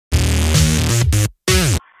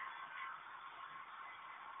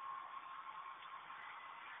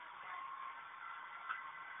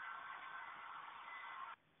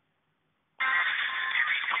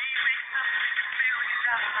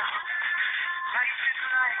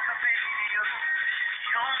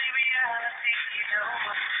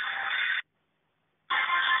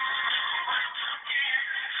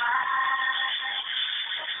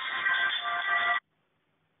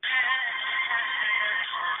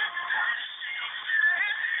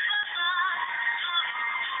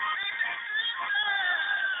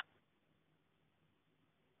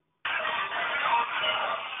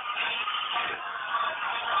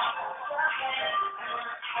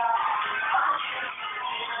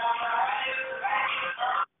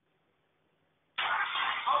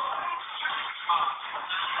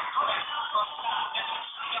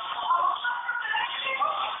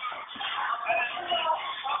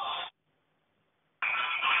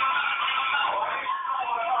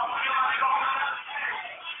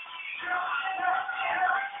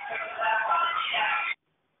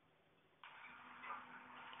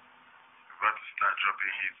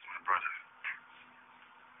Dropping hits, my brother.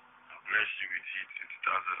 I bless you with hits in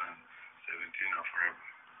 2017 and forever.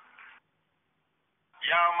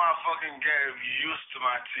 Y'all motherfucking Gary used to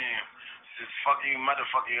my team. This is fucking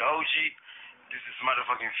motherfucking OG. This is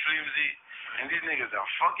motherfucking Flimsy. And these niggas are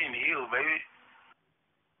fucking ill, baby.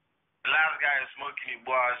 The last guy is smoking the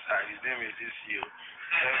boy outside. His name is this you.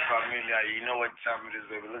 Very familiar. You know what time it is,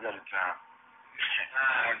 baby. Look at the time.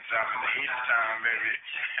 What time? The heat time, baby.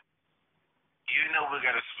 You know we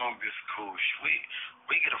gotta smoke this kush. We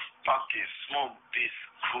gotta fucking smoke this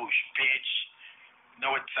kush, bitch. You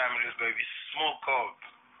know what time it is, baby? Smoke up.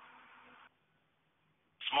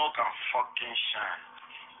 Smoke and fucking shine.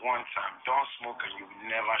 One time. Don't smoke and you will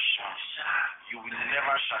never shine. You will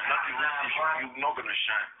never shine. Not even if you're not gonna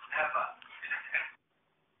shine. Never.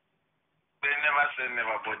 They never say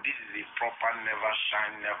never, but this is a proper never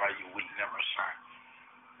shine, never. You will never shine.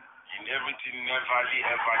 In everything, neverly,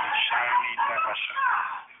 ever, you shine, you never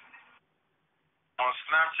shine. On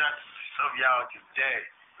Snapchat, disturb y'all today.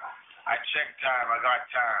 I check time, I got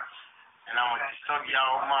time. And I'm gonna disturb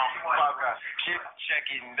y'all motherfuckers. Keep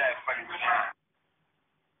checking that fucking time.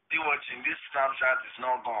 See watching this Snapchat is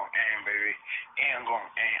not going end, baby. Ain't going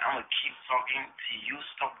end. I'm gonna keep talking till you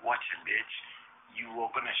stop watching, bitch. You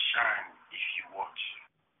are gonna shine if you watch.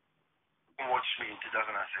 Watch me in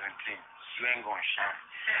 2017. You ain't gonna shine.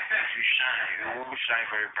 If you shine, you won't shine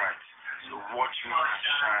very bright. So watch me and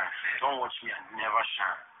shine. Don't watch me and never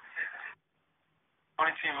shine.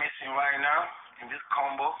 Only thing missing right now in this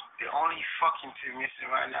combo, the only fucking thing missing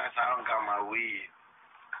right now is I don't got my weed.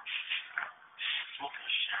 Smoke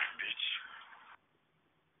and shine, bitch.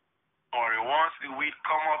 Or once the weed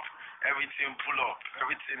come up, everything pull up.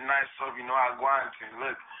 Everything nice up, you know, I go out and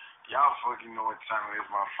look. Y'all fucking know what time it is,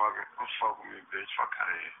 motherfucker. Don't fuck with me, bitch. Fuck out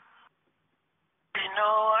of here. You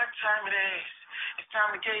know what time it is. It's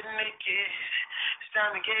time to get naked. It's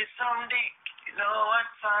time to get some dick. You know what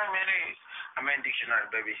time it is. I'm in dictionary,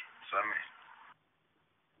 baby. So I mean.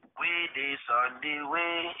 Weed is on the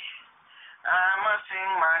way. I'ma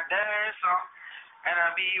sing my dance song. And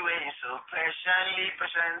I'll be waiting so patiently.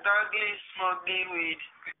 Patient ugly, smoke the weed.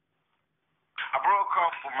 I broke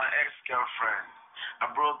up with my ex-girlfriend.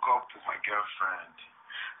 I broke up with my girlfriend.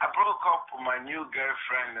 I broke up with my new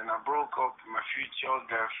girlfriend and I broke up with my future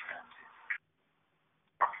girlfriend.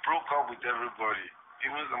 I broke up with everybody.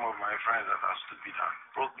 Even some of my friends that are stupid. I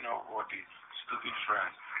broke up with the stupid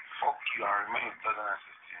friends. Fuck you, I remain in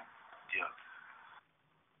 2016. Idiot.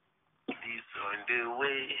 This on the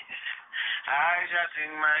way. I just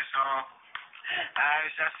sing my song. I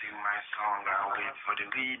just sing my song and wait for the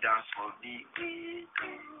weed and smoke the weed.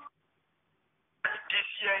 This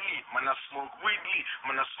yearly, man I smoke weedly,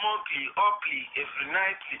 man I smoke uply every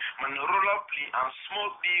nightly, man I roll uply and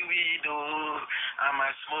smoke the weed, oh, I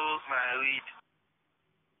might smoke my weed.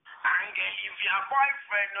 And girl, if your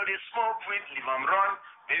boyfriend know they smoke weed, leave him run,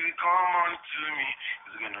 baby come on to me,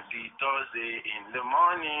 it's gonna be Thursday in the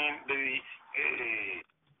morning, baby, hey.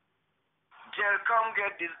 Girl, come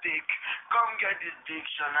get this dick, come get this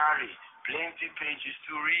dictionary, plenty pages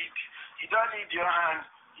to read, you don't need your hand.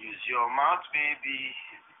 Use your mouth, baby.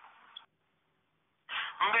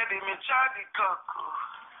 Baby, me try the cocoa.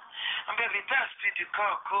 Baby, that's the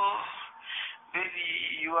cocoa. Baby,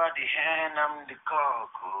 you are the hen, I'm the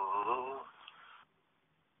cocoa.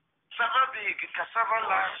 Sava big, cassava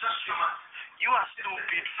large. You are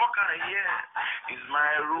stupid, fuck out of here. It's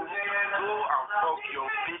my room. Go and fuck your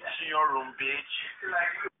bitch in your room, bitch.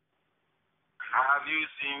 Have you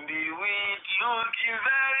seen the weed? Looking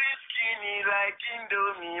very skinny like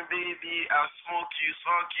Indomie, baby. I'll smoke you,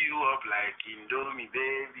 suck you up like Indomie,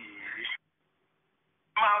 baby.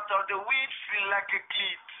 Mouth of the weed feel like a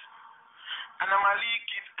clit. And I'ma lick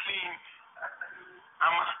it clean.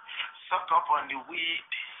 I'ma suck up on the weed.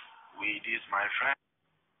 Weed is my friend.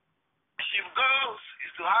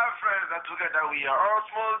 to have friends that together we are all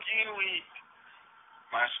smoking weed.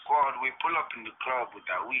 My squad, we pull up in the club with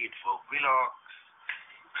that weed for Willow.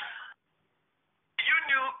 You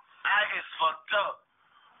knew I is fucked up.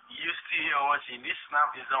 You still here watching. This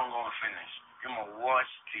snap is not gonna finish. You gonna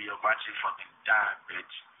watch till your battery fucking die,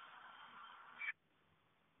 bitch.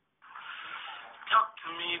 Talk to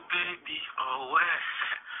me, baby. Oh, where?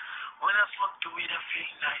 When I smoke the weed, I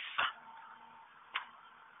feel nicer.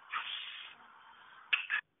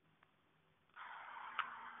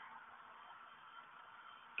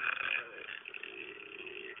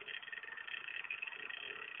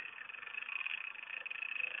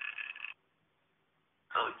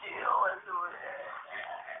 Oh, yeah, what's the way?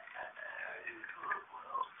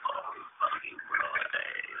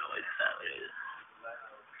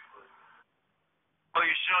 Oh,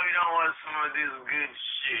 you sure you don't want some of this good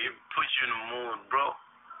shit? It puts you in the mood, bro.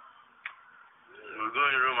 We'll go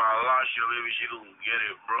in the room, I'll launch your baby, she can get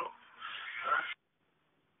it, bro.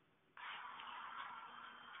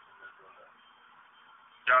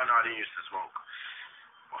 Y'all know I didn't used to smoke.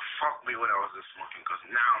 Well, fuck me when I was just smoking, because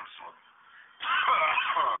now I'm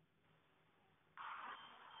smoking.